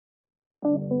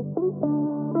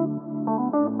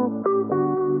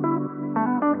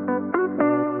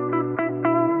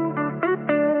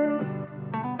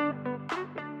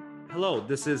Hello,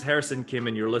 this is Harrison Kim,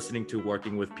 and you're listening to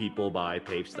Working with People by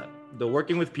PaveStep. The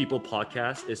Working with People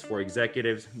podcast is for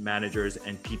executives, managers,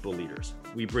 and people leaders.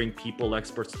 We bring people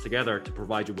experts together to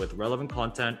provide you with relevant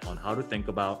content on how to think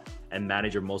about and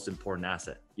manage your most important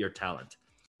asset, your talent.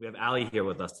 We have Ali here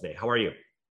with us today. How are you?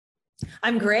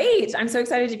 I'm great. I'm so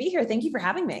excited to be here. Thank you for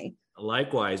having me.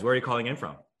 Likewise. Where are you calling in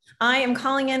from? I am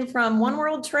calling in from One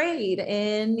World Trade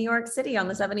in New York City on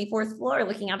the 74th floor,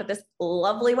 looking out at this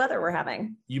lovely weather we're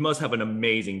having. You must have an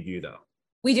amazing view, though.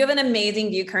 We do have an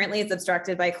amazing view. Currently, it's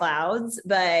obstructed by clouds,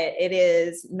 but it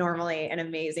is normally an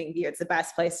amazing view. It's the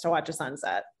best place to watch a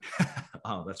sunset.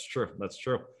 Oh, that's true. That's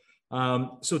true.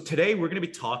 So today we're going to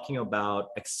be talking about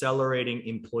accelerating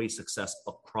employee success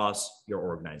across your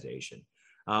organization.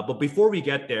 But before we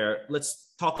get there,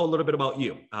 let's talk a little bit about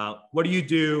you. What do you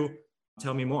do?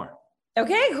 Tell me more.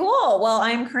 Okay, cool. Well,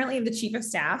 I'm currently the chief of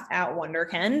staff at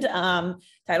Wunderkind.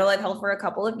 Title I've held for a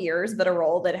couple of years, but a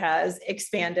role that has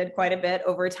expanded quite a bit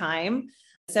over time.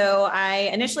 So I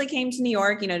initially came to New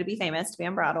York, to be famous, to be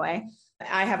on Broadway.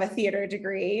 I have a theater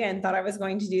degree and thought I was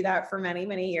going to do that for many,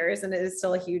 many years. And it is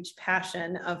still a huge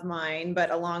passion of mine,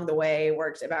 but along the way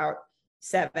worked about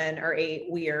 7 or 8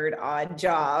 weird, odd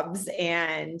jobs,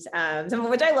 and some of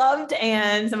which I loved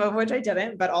and some of which I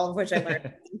didn't, but all of which I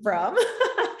learned from.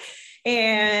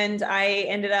 And I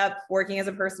ended up working as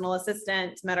a personal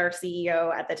assistant, met our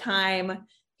CEO at the time.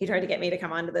 He tried to get me to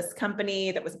come onto this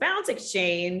company that was Bounce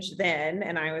Exchange then.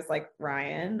 And I was like,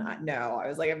 Ryan, no. I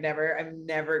was like, I'm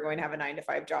never going to have a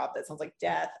 9-to-5 job. That sounds like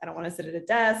death. I don't want to sit at a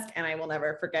desk. And I will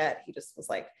never forget. He just was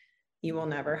like, you will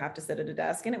never have to sit at a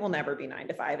desk and it will never be 9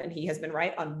 to 5. And he has been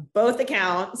right on both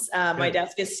accounts. My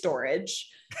desk is storage.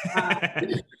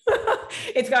 It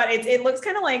looks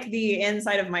kind of like the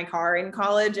inside of my car in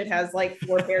college. It has like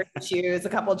 4 pairs of shoes, a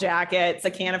couple jackets,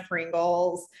 a can of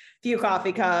Pringles, a few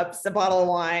coffee cups, a bottle of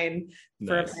wine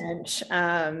for a pinch.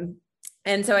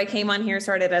 And so I came on here,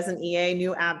 started as an EA,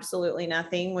 knew absolutely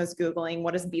nothing, was Googling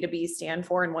what does B2B stand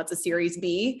for and what's a Series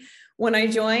B when I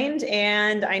joined.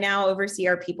 And I now oversee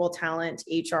our people, talent,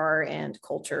 HR, and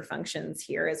culture functions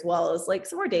here, as well as like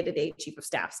some more day-to-day chief of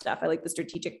staff stuff. I like the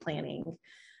strategic planning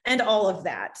and all of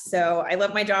that. So I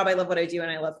love my job. I love what I do,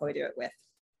 and I love who I do it with.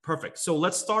 Perfect. So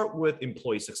let's start with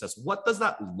employee success. What does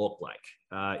that look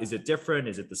like? Is it different?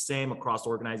 Is it the same across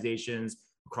organizations,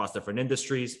 across different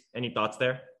industries? Any thoughts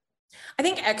there? I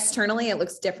think externally it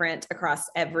looks different across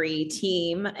every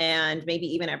team and maybe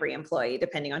even every employee,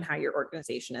 depending on how your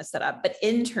organization is set up. But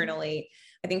internally,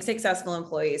 I think successful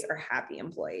employees are happy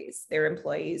employees. They're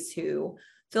employees who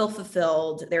feel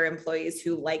fulfilled. They're employees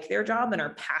who like their job and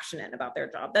are passionate about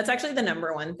their job. That's actually the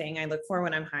number one thing I look for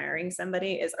when I'm hiring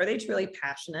somebody is, are they truly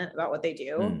passionate about what they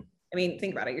do? I mean,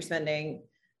 think about it. You're spending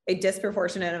a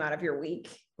disproportionate amount of your week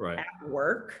at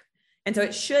work. And so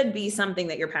it should be something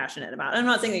that you're passionate about. I'm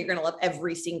not saying that you're going to love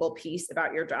every single piece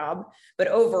about your job, but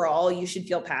overall, you should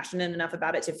feel passionate enough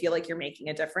about it to feel like you're making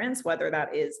a difference, whether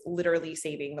that is literally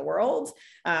saving the world,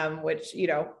 which,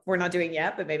 we're not doing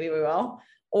yet, but maybe we will,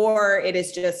 or it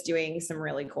is just doing some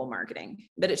really cool marketing.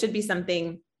 But it should be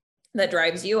something that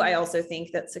drives you. I also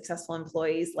think that successful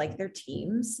employees like their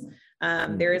teams.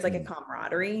 There is like a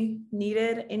camaraderie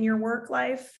needed in your work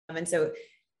life. And so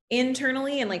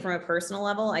internally and like from a personal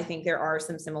level, I think there are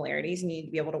some similarities. You need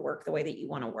to be able to work the way that you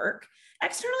want to work.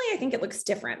 Externally, I think it looks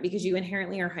different because you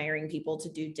inherently are hiring people to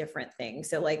do different things.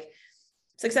 So like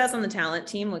success on the talent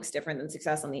team looks different than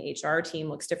success on the HR team,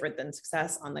 looks different than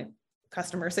success on the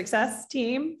customer success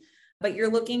team. But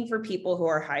you're looking for people who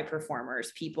are high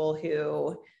performers, people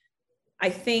who I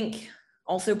think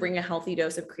also bring a healthy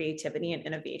dose of creativity and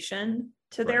innovation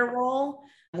to their role.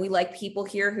 We like people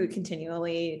here who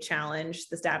continually challenge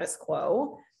the status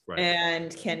quo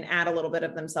and can add a little bit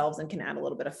of themselves and can add a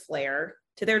little bit of flair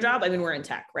to their job. I mean, we're in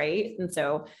tech, right? And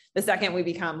so the second we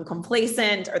become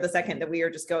complacent or the second that we are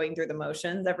just going through the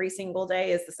motions every single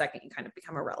day is the second you kind of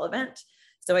become irrelevant.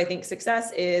 So I think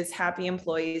success is happy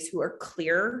employees who are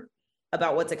clear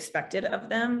about what's expected of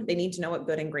them. They need to know what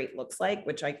good and great looks like,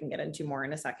 which I can get into more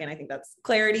in a second. I think that's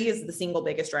clarity is the single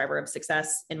biggest driver of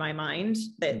success in my mind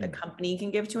that a company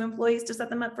can give to employees to set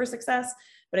them up for success.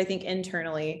 But I think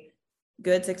internally,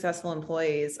 good, successful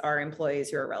employees are employees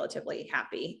who are relatively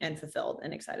happy and fulfilled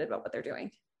and excited about what they're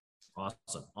doing.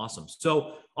 Awesome.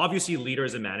 So obviously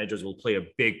leaders and managers will play a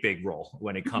big role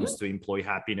when it comes to employee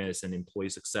happiness and employee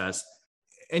success.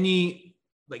 Any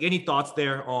thoughts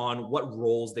there on what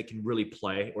roles they can really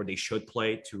play or they should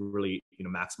play to really,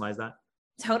 maximize that?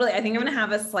 Totally. I think I'm going to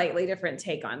have a slightly different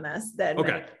take on this than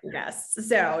guests.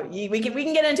 So we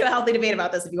can get into a healthy debate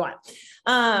about this if you want.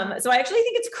 So I actually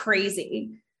think it's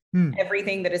crazy,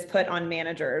 everything that is put on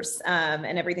managers,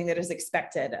 and everything that is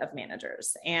expected of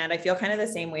managers. And I feel kind of the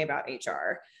same way about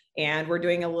HR. And we're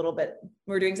doing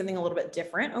something a little bit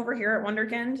different over here at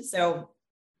Wunderkind. So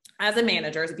as a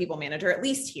manager, as a people manager, at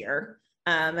least here,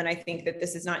 and I think that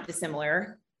this is not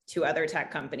dissimilar to other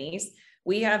tech companies,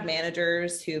 we have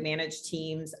managers who manage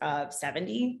teams of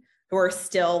 70 who are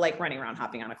still like running around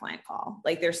hopping on a client call.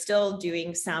 Like they're still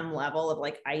doing some level of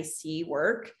like IC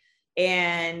work.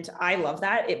 And I love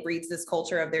that. It breeds this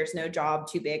culture of there's no job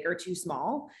too big or too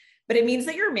small, but it means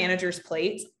that your manager's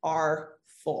plates are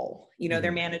full. You know,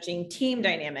 they're managing team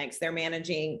dynamics, they're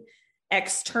managing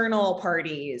external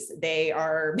parties, they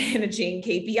are managing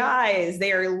KPIs,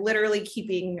 they are literally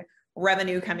keeping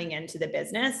revenue coming into the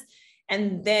business.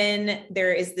 And then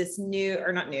there is this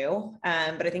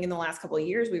but I think in the last couple of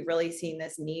years, we've really seen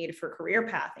this need for career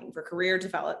pathing, for career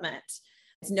development.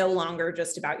 It's no longer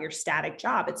just about your static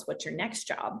job. It's what's your next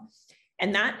job.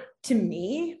 And that to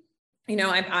me, you know,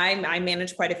 I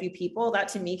manage quite a few people. That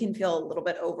to me can feel a little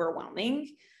bit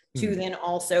overwhelming to then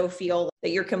also feel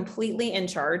that you're completely in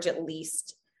charge, at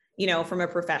least, you know, from a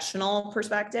professional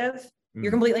perspective,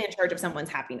 you're completely in charge of someone's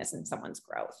happiness and someone's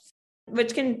growth,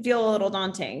 which can feel a little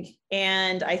daunting.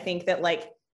 And I think that, like,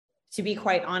 to be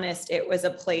quite honest, it was a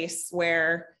place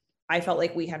where I felt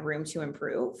like we had room to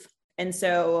improve. And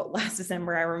so last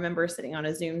December, I remember sitting on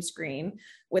a Zoom screen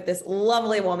with this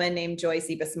lovely woman named Joyce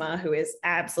Ibisma, who is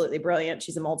absolutely brilliant.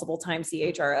 She's a multiple-time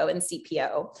CHRO and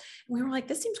CPO. And we were like,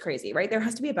 this seems crazy, right? There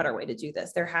has to be a better way to do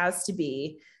this. There has to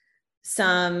be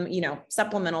some, you know,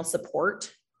 supplemental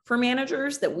support for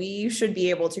managers that we should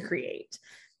be able to create.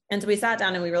 And so we sat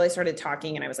down and we really started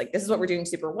talking, and I was like, this is what we're doing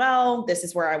super well. This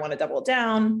is where I want to double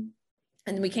down.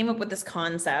 And we came up with this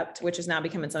concept, which has now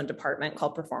become its own department,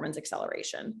 called performance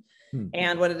acceleration.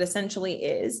 And what it essentially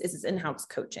is in-house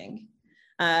coaching,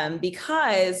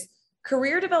 because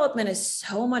career development is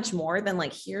so much more than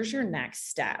like, here's your next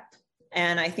step.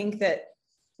 And I think that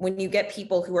when you get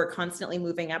people who are constantly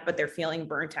moving up, but they're feeling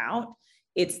burnt out,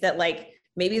 it's that like,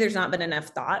 maybe there's not been enough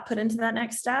thought put into that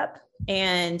next step.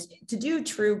 And to do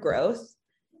true growth,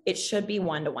 it should be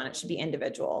one-to-one. It should be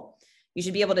individual. You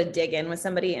should be able to dig in with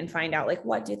somebody and find out, like,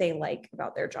 what do they like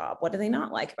about their job? What do they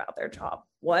not like about their job?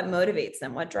 What motivates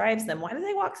them? What drives them? Why do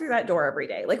they walk through that door every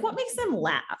day? Like, what makes them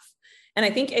laugh? And I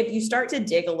think if you start to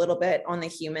dig a little bit on the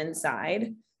human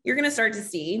side, you're going to start to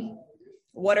see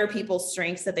what are people's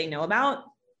strengths that they know about?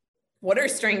 What are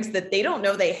strengths that they don't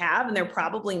know they have and they're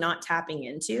probably not tapping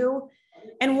into?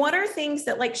 And what are things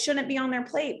that like shouldn't be on their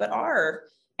plate, but are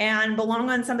and belong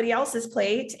on somebody else's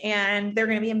plate, and they're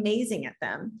going to be amazing at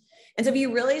them. And so if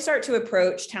you really start to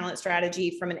approach talent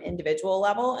strategy from an individual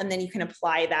level, and then you can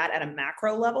apply that at a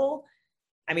macro level.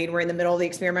 I mean, we're in the middle of the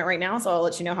experiment right now, so I'll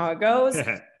let you know how it goes.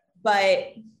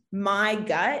 But my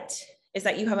gut is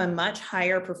that you have a much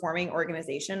higher performing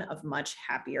organization of much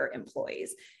happier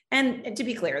employees. And to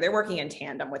be clear, they're working in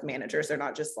tandem with managers. They're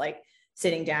not just like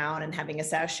sitting down and having a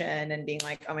session and being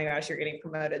like, oh my gosh, you're getting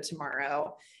promoted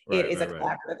tomorrow. It is a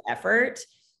collaborative effort.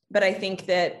 But I think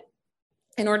that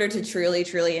in order to truly,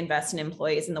 truly invest in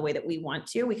employees in the way that we want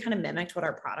to, we kind of mimicked what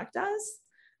our product does.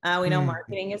 We know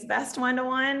marketing is best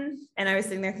one-to-one. And I was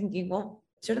sitting there thinking, well,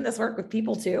 shouldn't this work with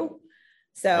people too?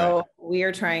 So we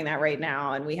are trying that right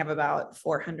now. And we have about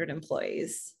 400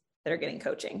 employees that are getting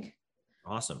coaching.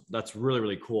 Awesome. That's really,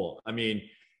 really cool. I mean,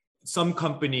 some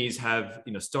companies have,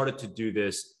 started to do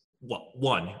this. Well,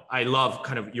 one, I love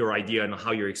kind of your idea and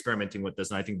how you're experimenting with this.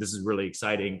 And I think this is really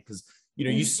exciting because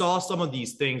you saw some of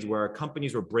these things where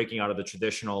companies were breaking out of the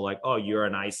traditional, like, oh, you're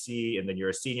an IC and then you're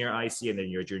a senior IC and then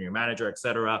you're a junior manager, et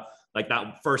cetera. Like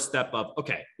that first step of,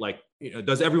 okay, like,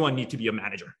 does everyone need to be a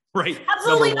manager? Right.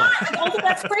 Absolutely not. Like, also,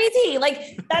 that's crazy.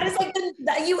 Like that is like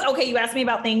you asked me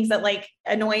about things that like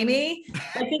annoy me.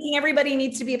 Like thinking everybody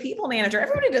needs to be a people manager.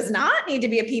 Everybody does not need to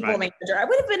be a people manager. I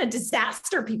would have been a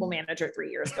disaster people manager 3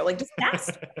 years ago, like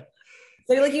disaster.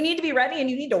 So like you need to be ready and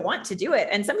you need to want to do it.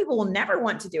 And some people will never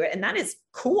want to do it. And that is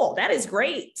cool. That is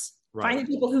great. Finding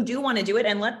people who do want to do it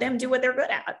and let them do what they're good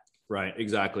at. Right.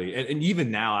 Exactly. And even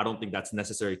now, I don't think that's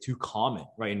necessarily too common,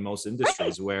 right? In most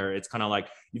industries where it's kind of like,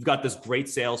 you've got this great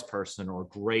salesperson or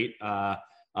great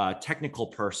technical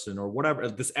person or whatever,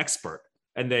 this expert.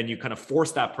 And then you kind of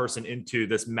force that person into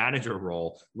this manager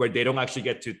role where they don't actually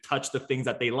get to touch the things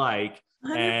that they like.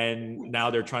 100%. And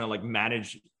now they're trying to like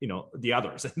manage, the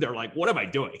others. And they're like, what am I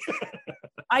doing?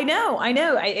 I know.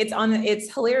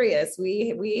 It's hilarious.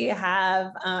 We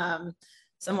have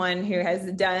someone who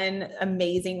has done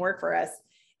amazing work for us.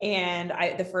 And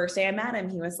the first day I met him,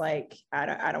 he was like,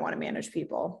 I don't want to manage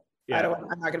people. Yeah. I'm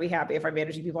not going to be happy if I'm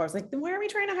managing people. I was like, then why are we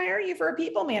trying to hire you for a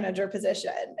people manager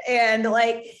position? And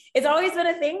like, it's always been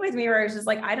a thing with me where I was just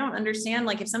like, I don't understand.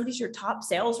 Like if somebody's your top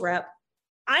sales rep,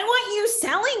 I want you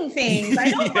selling things. I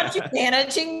don't want you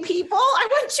managing people. I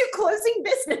want you closing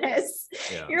business.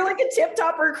 Yeah. You're like a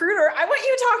tip-top recruiter. I want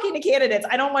you talking to candidates.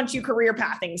 I don't want you career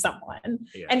pathing someone.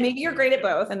 Yeah. And maybe you're great at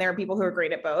both. And there are people who are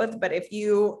great at both. But if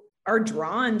you are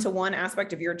drawn to one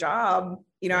aspect of your job,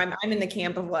 you know, I'm in the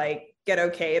camp of like, get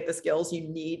okay at the skills you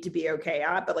need to be okay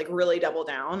at, but like really double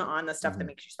down on the stuff that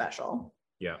makes you special.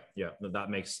 Yeah. Yeah.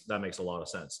 That makes a lot of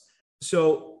sense.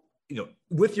 So, you know,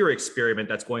 with your experiment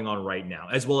that's going on right now,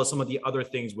 as well as some of the other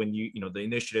things when you know, the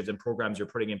initiatives and programs you're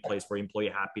putting in place for employee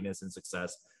happiness and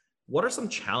success, what are some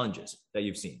challenges that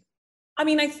you've seen? I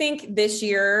mean, I think this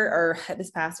year or this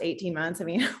past 18 months, I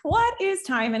mean, what is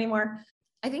time anymore?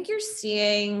 I think you're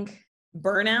seeing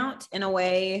burnout in a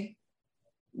way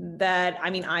that, I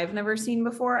mean, I've never seen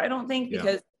before, I don't think,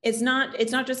 because it's not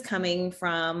just coming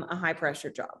from a high pressure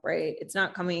job, right? It's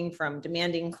not coming from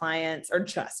demanding clients or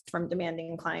just from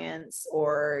demanding clients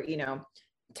or, you know,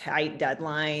 tight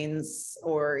deadlines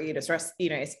or, you know, stress, you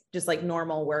know, it's just like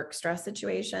normal work stress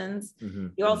situations.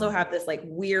 You also have this like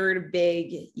weird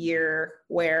big year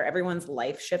where everyone's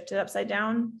life shifted upside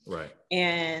down. Right.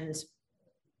 And,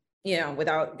 you know,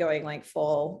 without going like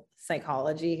full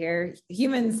psychology here,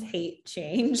 humans hate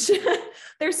change.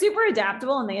 They're super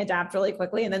adaptable and they adapt really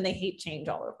quickly, and then they hate change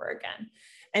all over again.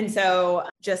 And so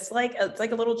just like, it's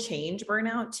like a little change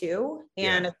burnout too.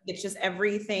 And it's just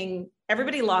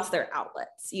everybody lost their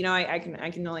outlets. You know, I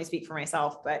can only speak for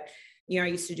myself, but you know, I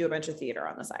used to do a bunch of theater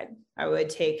on the side. I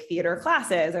would take theater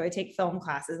classes, I would take film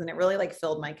classes, and it really like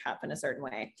filled my cup in a certain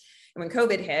way. And when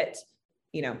COVID hit,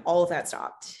 you know, all of that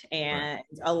stopped. And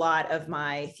a lot of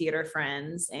my theater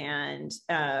friends and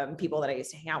people that I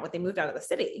used to hang out with, they moved out of the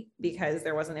city because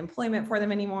there wasn't employment for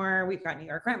them anymore. We've got New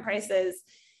York rent prices.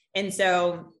 And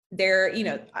so there, you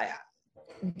know,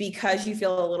 because you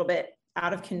feel a little bit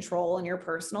out of control in your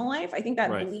personal life, I think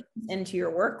that bleeds into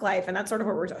your work life. And that's sort of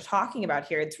what we're talking about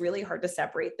here. It's really hard to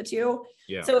separate the two.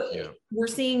 We're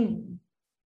seeing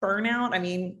burnout. I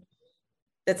mean,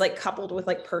 that's like coupled with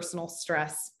like personal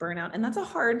stress, burnout. And that's a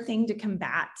hard thing to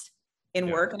combat in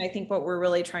work. And I think what we're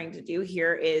really trying to do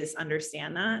here is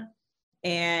understand that.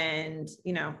 And,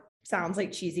 you know, sounds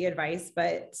like cheesy advice,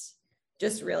 but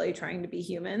just really trying to be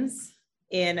humans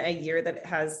in a year that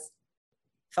has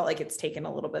felt like it's taken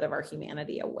a little bit of our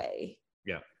humanity away.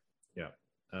 Yeah. Yeah,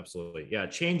 absolutely. Yeah.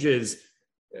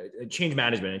 Change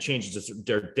management and change is just,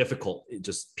 they're difficult,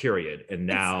 just period. And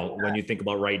now when you think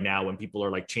about right now, when people are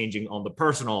like changing on the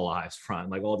personal lives front,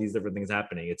 like all these different things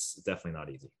happening, it's definitely not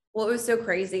easy. Well, it was so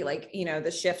crazy. Like, you know,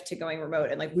 the shift to going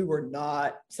remote, and like, we were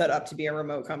not set up to be a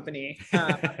remote company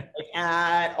like,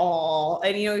 at all.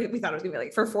 And, you know, we thought it was gonna be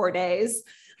like for 4 days,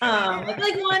 like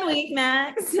 1 week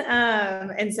max.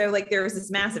 And so like, there was this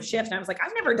massive shift and I was like,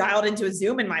 I've never dialed into a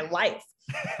Zoom in my life.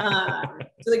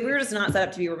 So like, we were just not set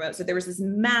up to be remote. So there was this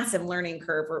massive learning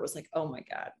curve where it was like, oh my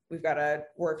God, we've got to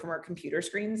work from our computer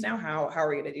screens now. How are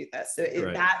we going to do this? So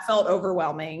that felt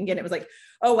overwhelming. And it was like,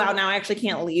 oh wow, now I actually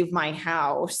can't leave my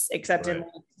house except in like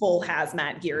full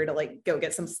hazmat gear to like go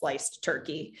get some sliced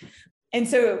turkey. And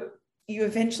so you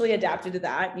eventually adapted to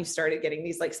that and you started getting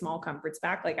these like small comforts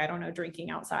back. Like, I don't know,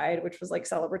 drinking outside, which was like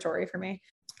celebratory for me.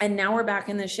 And now we're back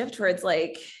in the shift where it's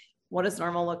like, what does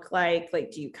normal look like?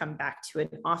 Like, do you come back to an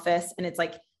office? And it's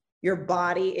like, your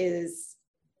body is,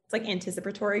 it's like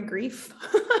anticipatory grief.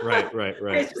 Right.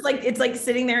 It's just like, it's like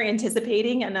sitting there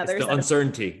anticipating another. It's the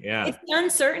uncertainty. Yeah. It's the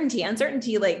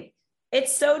uncertainty. Like,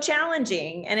 it's so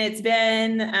challenging. And it's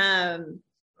been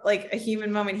like a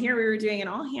human moment here. We were doing an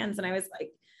all hands and I was like,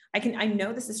 I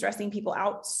know this is stressing people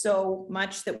out so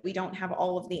much that we don't have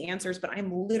all of the answers, but I'm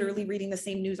literally reading the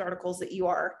same news articles that you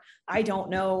are. I don't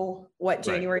know what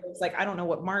January looks like. I don't know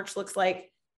what March looks like.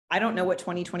 I don't know what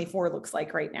 2024 looks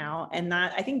like right now. And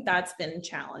that, I think that's been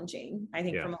challenging. I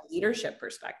think from a leadership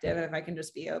perspective, if I can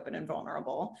just be open and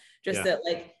vulnerable, just that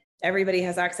like everybody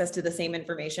has access to the same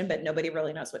information, but nobody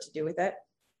really knows what to do with it.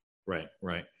 Right.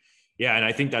 Yeah. And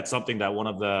I think that's something that one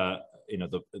of the, you know,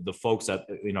 the folks that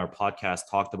in our podcast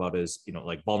talked about is, you know,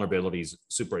 like vulnerability is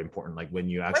super important. Like when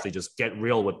you actually just get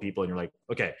real with people and you're like,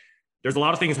 okay, there's a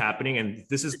lot of things happening and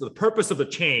this is the purpose of the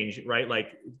change, right?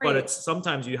 Like, but it's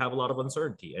sometimes you have a lot of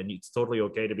uncertainty and it's totally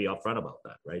okay to be upfront about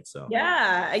that. Right. So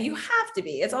yeah, you have to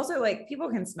be. It's also like, people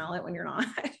can smell it when you're not.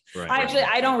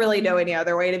 I don't really know any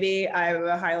other way to be. I'm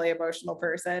a highly emotional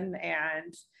person and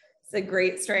it's a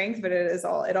great strength, but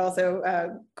it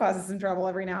also causes some trouble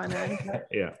every now and then.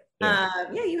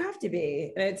 Yeah, you have to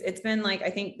be. And it's been like, I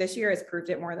think this year has proved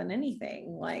it more than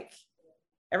anything. Like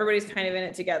everybody's kind of in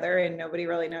it together and nobody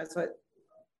really knows what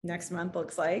next month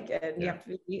looks like. And you have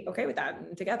to be okay with that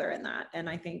and together in that. And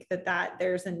I think that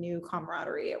there's a new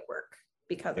camaraderie at work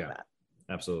because of that.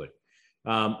 Absolutely.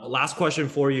 Last question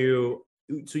for you.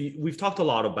 So we've talked a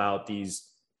lot about these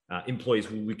employees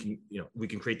who we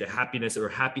can create the happiness or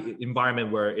happy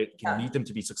environment where it can lead them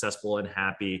to be successful and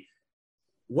happy.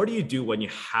 What do you do when you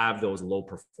have those low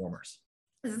performers?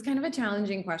 This is kind of a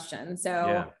challenging question. So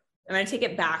I'm going to take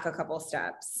it back a couple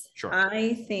steps. Sure.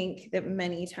 I think that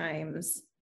many times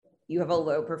you have a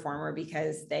low performer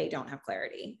because they don't have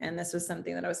clarity. And this was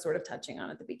something that I was sort of touching on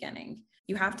at the beginning.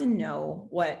 You have to know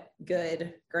what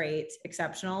good, great,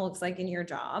 exceptional looks like in your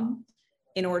job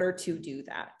in order to do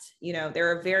that. You know,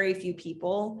 there are very few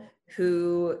people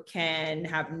who can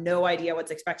have no idea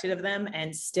what's expected of them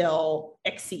and still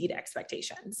exceed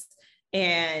expectations.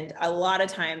 And a lot of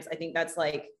times I think that's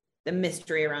like the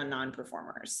mystery around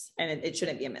non-performers. And it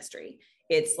shouldn't be a mystery.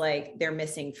 It's like they're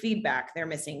missing feedback, they're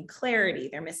missing clarity,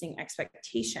 they're missing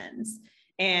expectations.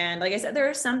 And like I said, there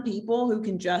are some people who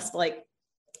can just like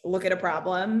look at a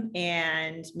problem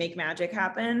and make magic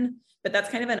happen, but that's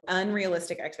kind of an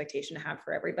unrealistic expectation to have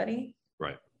for everybody.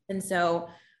 Right. And so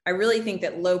I really think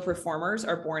that low performers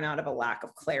are born out of a lack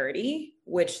of clarity,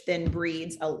 which then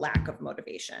breeds a lack of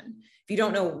motivation. If you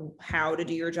don't know how to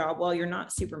do your job well, you're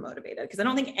not super motivated, because I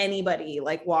don't think anybody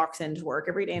like walks into work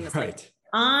every day and is like,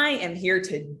 I am here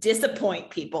to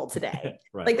disappoint people today.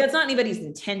 Like that's not anybody's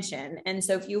intention. And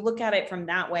so if you look at it from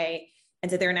that way and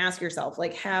sit there and ask yourself,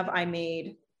 like, have I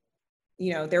made,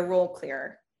 their role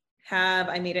clear? Have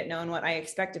I made it known what I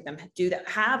expect of them? Do that?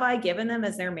 Have I given them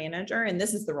as their manager? And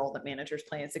this is the role that managers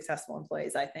play in successful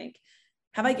employees, I think.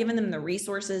 Have I given them the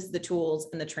resources, the tools,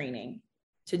 and the training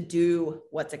to do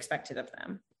what's expected of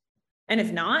them? And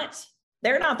if not,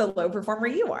 they're not the low performer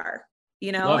you are,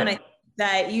 and I think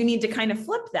that you need to kind of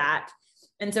flip that.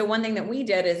 And so one thing that we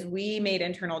did is we made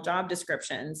internal job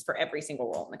descriptions for every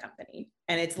single role in the company.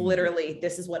 And it's literally,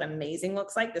 this is what amazing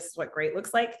looks like. This is what great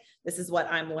looks like. This is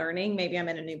what I'm learning. Maybe I'm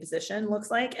in a new position looks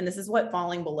like. And this is what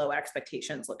falling below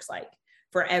expectations looks like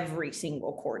for every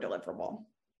single core deliverable.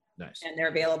 Nice. And they're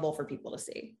available for people to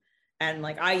see. And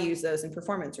like, I use those in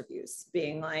performance reviews,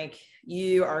 being like,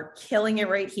 you are killing it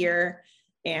right here.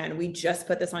 And we just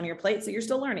put this on your plate. So you're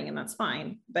still learning, and that's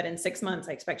fine. But in 6 months,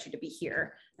 I expect you to be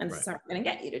here. And this is how we're going to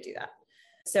get you to do that.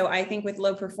 So I think with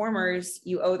low performers,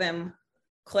 you owe them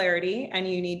clarity,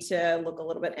 and you need to look a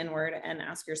little bit inward and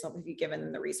ask yourself if you've given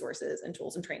them the resources and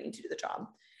tools and training to do the job.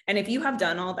 And if you have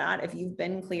done all that, if you've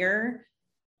been clear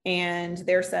and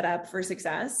they're set up for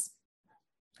success,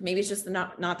 maybe it's just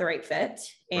not the right fit.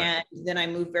 And then I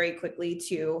move very quickly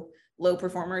to low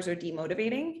performers are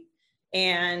demotivating.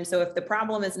 And so if the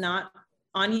problem is not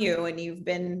on you and you've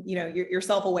been, you're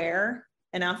self-aware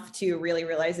enough to really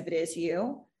realize if it is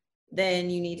you, then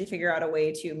you need to figure out a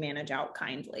way to manage out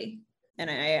kindly. And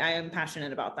I am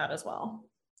passionate about that as well.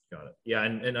 Got it. Yeah.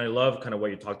 And I love kind of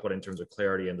what you talked about in terms of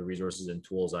clarity and the resources and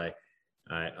tools. I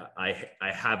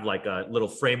have like a little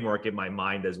framework in my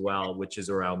mind as well, which is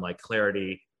around like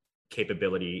clarity,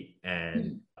 capability,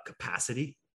 and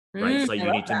capacity, right? So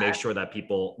you need to make sure that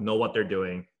people know what they're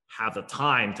doing, have the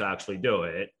time to actually do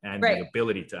it, and the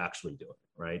ability to actually do it.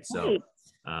 Right. So,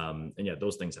 and yeah,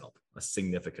 those things help a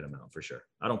significant amount for sure.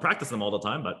 I don't practice them all the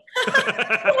time, but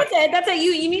that's it.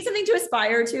 You need something to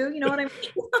aspire to, you know what I mean?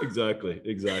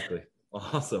 Exactly.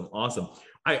 Awesome.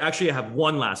 I actually have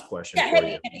one last question. Yeah, for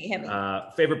hit me.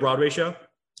 Favorite Broadway show?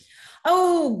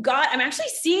 Oh God, I'm actually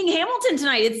seeing Hamilton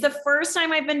tonight. It's the first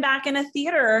time I've been back in a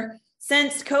theater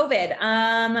since COVID.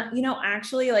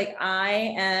 Actually, like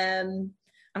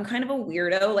I'm kind of a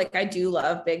weirdo. Like I do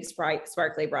love big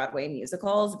sparkly Broadway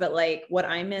musicals, but like what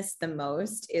I miss the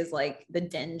most is like the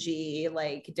dingy,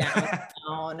 like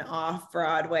downtown off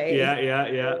Broadway.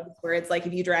 Yeah. Where it's like,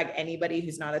 if you drag anybody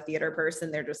who's not a theater person,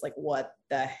 they're just like, what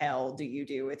the hell do you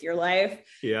do with your life?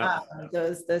 Yeah.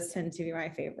 Those tend to be my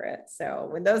favorite. So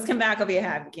when those come back, I'll be a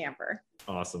happy camper.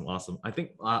 Awesome. I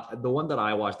think the one that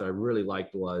I watched that I really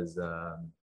liked was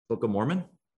Book of Mormon.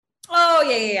 Oh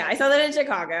yeah. I saw that in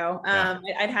Chicago.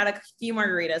 I'd had a few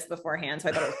margaritas beforehand, so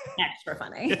I thought it was extra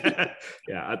funny.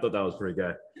 Yeah, I thought that was pretty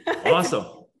good. Awesome.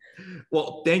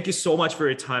 Well, thank you so much for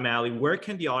your time, Allie. Where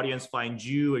can the audience find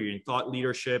you or your thought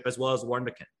leadership, as well as Warren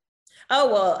McKen?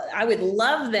 Oh, well, I would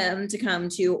love them to come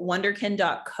to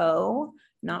wonderkin.co,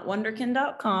 not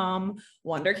wonderkin.com,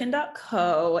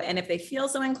 wonderkin.co. And if they feel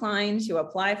so inclined to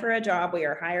apply for a job, we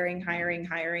are hiring,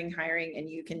 and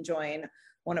you can join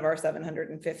one of our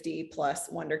 750 plus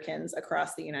Wonderkins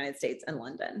across the United States and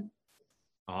London.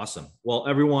 Awesome. Well,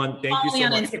 everyone, thank you Follow me so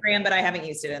on much. Instagram, but I haven't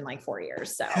used it in like 4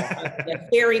 years. So a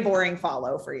very boring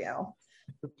follow for you.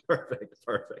 Perfect.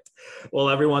 Well,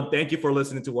 everyone, thank you for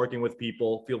listening to Working with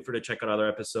People. Feel free to check out other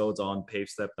episodes on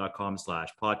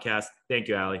pavestep.com/podcast. Thank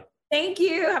you, Ali. Thank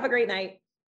you. Have a great night.